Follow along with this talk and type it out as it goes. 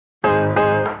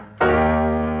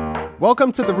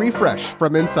Welcome to The Refresh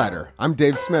from Insider. I'm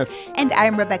Dave Smith. And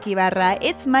I'm Rebecca Ibarra.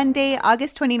 It's Monday,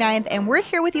 August 29th, and we're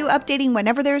here with you updating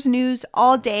whenever there's news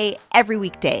all day, every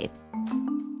weekday.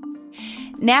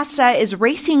 NASA is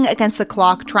racing against the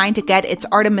clock trying to get its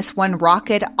Artemis 1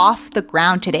 rocket off the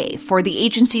ground today for the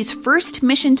agency's first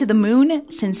mission to the moon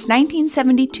since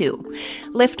 1972.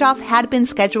 Liftoff had been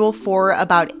scheduled for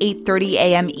about 8:30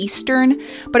 a.m. Eastern,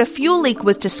 but a fuel leak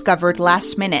was discovered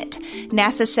last minute.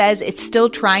 NASA says it's still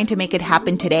trying to make it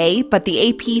happen today, but the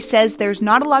AP says there's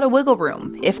not a lot of wiggle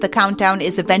room. If the countdown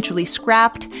is eventually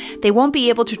scrapped, they won't be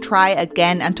able to try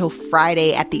again until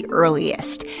Friday at the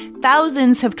earliest.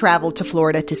 Thousands have traveled to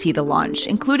Florida to see the launch,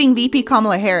 including VP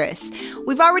Kamala Harris.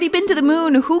 We've already been to the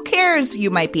moon. Who cares, you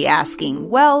might be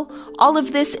asking? Well, all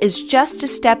of this is just a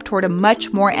step toward a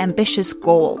much more ambitious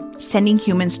goal, sending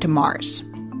humans to Mars.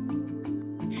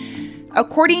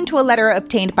 According to a letter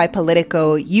obtained by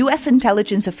Politico, U.S.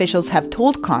 intelligence officials have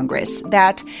told Congress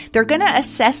that they're going to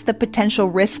assess the potential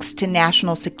risks to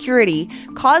national security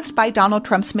caused by Donald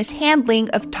Trump's mishandling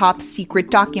of top-secret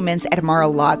documents at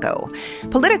Mar-a-Lago.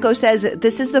 Politico says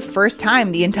this is the first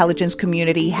time the intelligence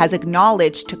community has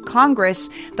acknowledged to Congress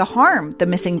the harm the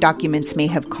missing documents may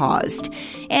have caused.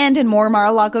 And in more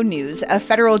Mar-a-Lago news, a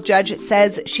federal judge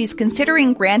says she's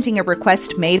considering granting a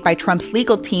request made by Trump's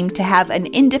legal team to have an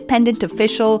independent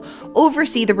official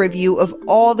oversee the review of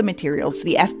all the materials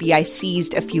the FBI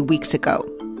seized a few weeks ago.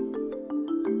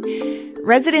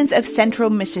 Residents of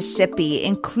central Mississippi,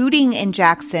 including in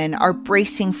Jackson, are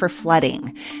bracing for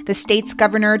flooding. The state's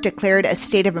governor declared a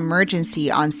state of emergency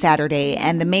on Saturday,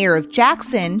 and the mayor of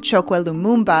Jackson, Chokwe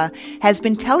Lumumba, has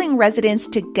been telling residents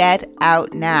to get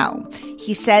out now.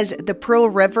 He says the Pearl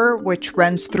River, which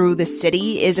runs through the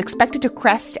city, is expected to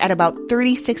crest at about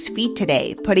 36 feet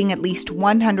today, putting at least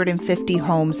 150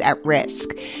 homes at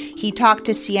risk. He talked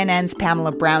to CNN's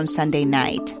Pamela Brown Sunday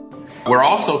night. We're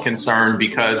also concerned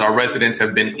because our residents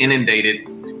have been inundated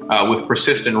with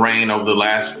persistent rain over the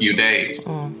last few days.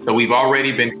 So we've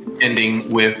already been contending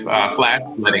with flash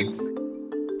flooding.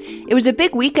 It was a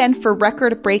big weekend for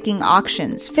record-breaking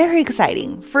auctions. Very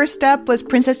exciting. First up was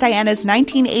Princess Diana's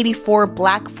 1984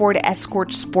 black Ford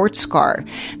Escort sports car.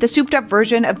 The souped-up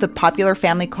version of the popular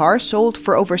family car sold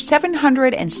for over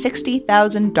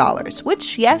 $760,000,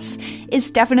 which, yes, is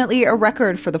definitely a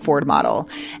record for the Ford model.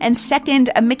 And second,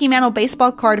 a Mickey Mantle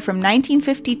baseball card from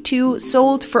 1952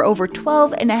 sold for over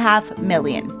 $12.5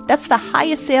 million. That's the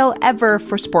highest sale ever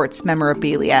for sports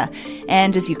memorabilia.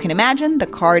 And as you can imagine, the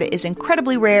card is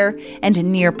incredibly rare and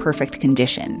in near perfect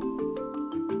condition.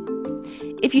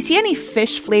 If you see any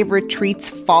fish-flavored treats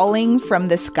falling from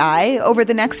the sky over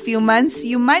the next few months,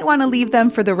 you might want to leave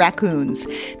them for the raccoons.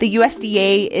 The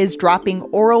USDA is dropping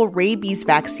oral rabies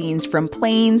vaccines from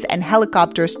planes and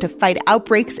helicopters to fight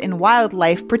outbreaks in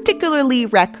wildlife, particularly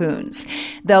raccoons.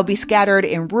 They'll be scattered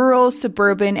in rural,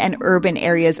 suburban, and urban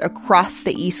areas across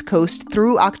the East Coast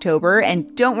through October.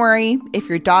 And don't worry, if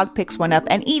your dog picks one up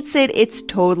and eats it, it's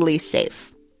totally safe.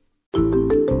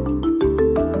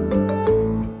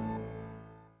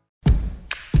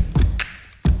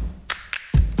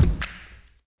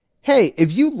 Hey,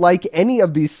 if you like any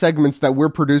of these segments that we're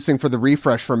producing for The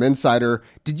Refresh from Insider,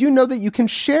 did you know that you can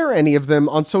share any of them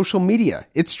on social media?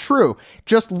 It's true.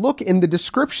 Just look in the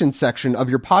description section of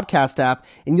your podcast app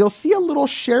and you'll see a little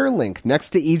share link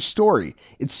next to each story.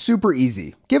 It's super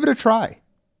easy. Give it a try.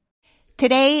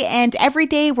 Today and every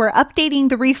day, we're updating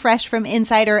The Refresh from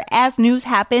Insider as news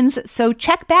happens, so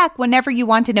check back whenever you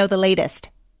want to know the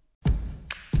latest.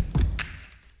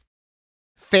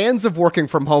 Fans of working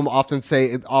from home often say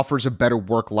it offers a better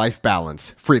work-life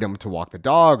balance, freedom to walk the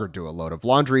dog or do a load of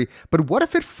laundry. But what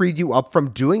if it freed you up from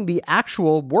doing the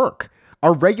actual work?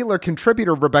 Our regular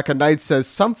contributor, Rebecca Knight, says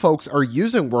some folks are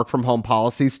using work-from-home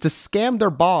policies to scam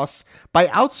their boss by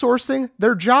outsourcing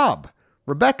their job.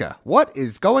 Rebecca, what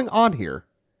is going on here?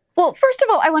 Well, first of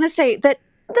all, I want to say that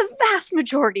the vast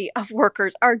majority of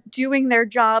workers are doing their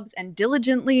jobs and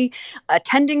diligently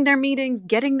attending their meetings,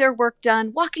 getting their work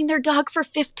done, walking their dog for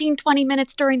 15, 20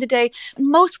 minutes during the day.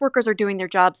 Most workers are doing their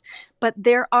jobs, but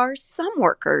there are some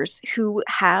workers who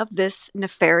have this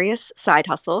nefarious side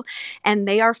hustle, and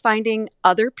they are finding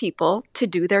other people to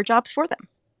do their jobs for them.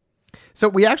 So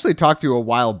we actually talked to you a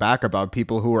while back about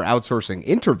people who are outsourcing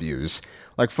interviews,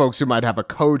 like folks who might have a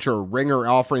coach or a ringer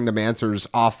offering them answers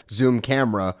off Zoom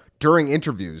camera during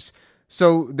interviews.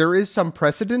 So there is some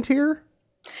precedent here?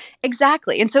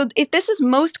 Exactly. And so if this is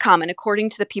most common, according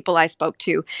to the people I spoke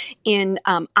to, in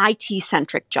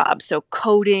IT-centric jobs, so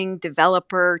coding,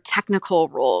 developer, technical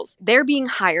roles. They're being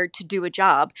hired to do a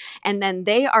job, and then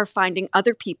they are finding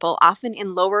other people, often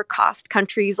in lower-cost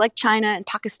countries like China and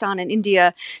Pakistan and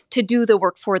India, to do the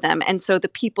work for them. And so the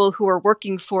people who are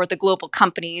working for the global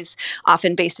companies,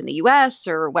 often based in the US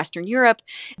or Western Europe,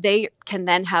 they can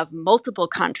then have multiple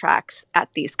contracts at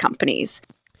these companies.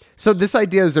 So this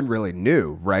idea isn't really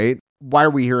new, right? Why are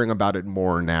we hearing about it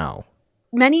more now?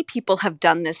 Many people have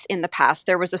done this in the past.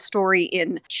 There was a story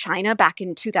in China back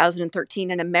in 2013.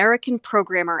 An American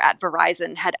programmer at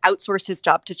Verizon had outsourced his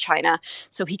job to China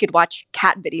so he could watch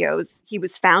cat videos. He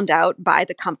was found out by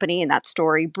the company, and that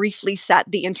story briefly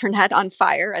set the internet on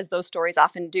fire, as those stories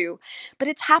often do. But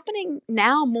it's happening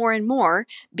now more and more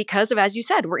because of, as you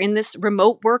said, we're in this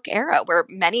remote work era where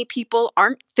many people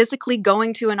aren't physically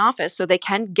going to an office, so they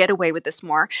can get away with this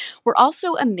more. We're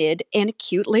also amid an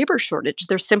acute labor shortage.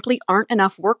 There simply aren't enough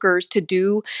workers to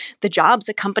do the jobs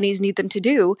that companies need them to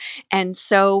do. And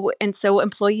so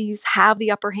employees have the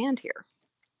upper hand here.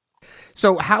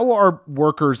 So how are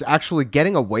workers actually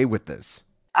getting away with this?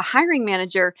 A hiring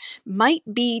manager might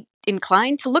be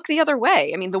inclined to look the other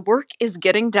way. I mean, the work is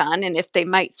getting done. And if they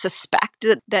might suspect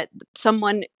that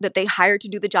someone that they hired to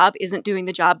do the job isn't doing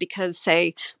the job because,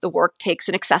 say, the work takes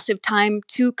an excessive time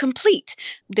to complete,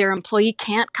 their employee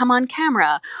can't come on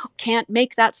camera, can't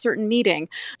make that certain meeting,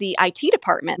 the IT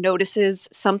department notices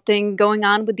something going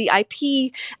on with the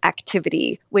IP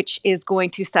activity, which is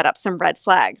going to set up some red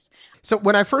flags. So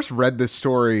when I first read this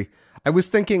story, I was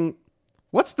thinking,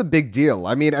 what's the big deal?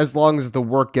 I mean, as long as the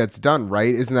work gets done,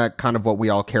 right? Isn't that kind of what we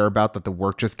all care about, that the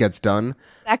work just gets done?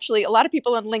 Actually, a lot of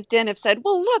people on LinkedIn have said,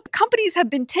 well, look, companies have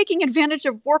been taking advantage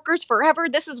of workers forever.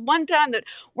 This is one time that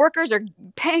workers are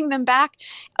paying them back.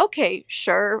 Okay,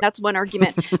 sure, that's one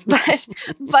argument.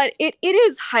 but it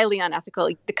is highly unethical.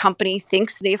 The company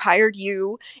thinks they've hired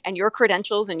you and your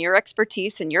credentials and your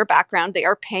expertise and your background. They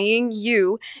are paying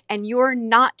you, and you're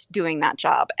not doing that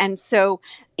job. And so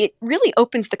it really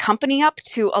opens the company up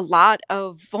to a lot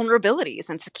of vulnerabilities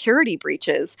and security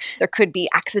breaches. There could be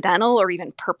accidental or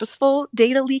even purposeful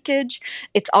data leakage.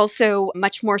 It's also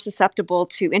much more susceptible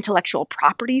to intellectual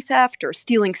property theft or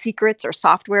stealing secrets or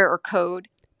software or code.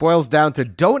 Boils down to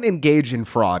don't engage in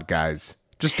fraud, guys.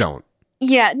 Just don't.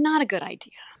 Yeah, not a good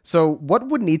idea. So what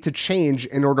would need to change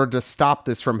in order to stop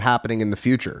this from happening in the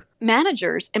future?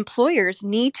 Managers, employers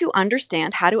need to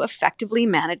understand how to effectively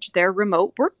manage their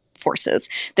remote workforces.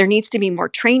 There needs to be more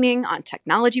training on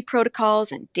technology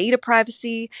protocols and data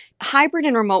privacy. Hybrid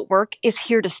and remote work is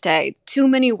here to stay. Too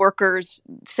many workers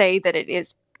say that it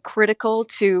is critical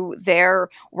to their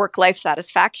work-life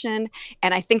satisfaction.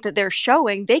 And I think that they're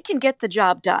showing they can get the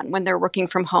job done when they're working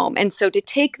from home. And so to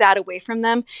take that away from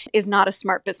them is not a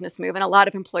smart business move. And a lot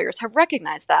of employers have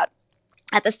recognized that.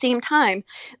 At the same time,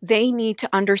 they need to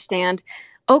understand,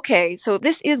 okay, so if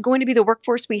this is going to be the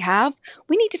workforce we have,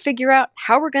 we need to figure out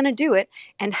how we're going to do it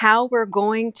and how we're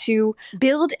going to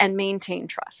build and maintain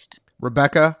trust.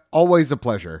 Rebecca, always a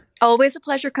pleasure. Always a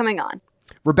pleasure coming on.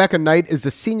 Rebecca Knight is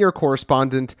the senior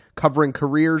correspondent covering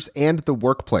careers and the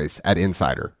workplace at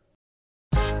Insider.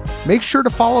 Make sure to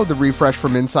follow The Refresh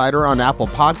from Insider on Apple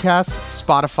Podcasts,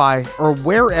 Spotify, or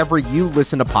wherever you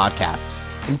listen to podcasts.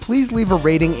 And please leave a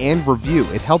rating and review.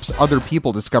 It helps other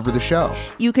people discover the show.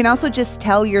 You can also just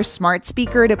tell your smart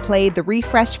speaker to play the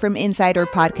Refresh from Insider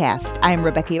podcast. I'm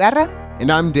Rebecca Ibarra.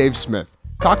 And I'm Dave Smith.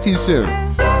 Talk to you soon.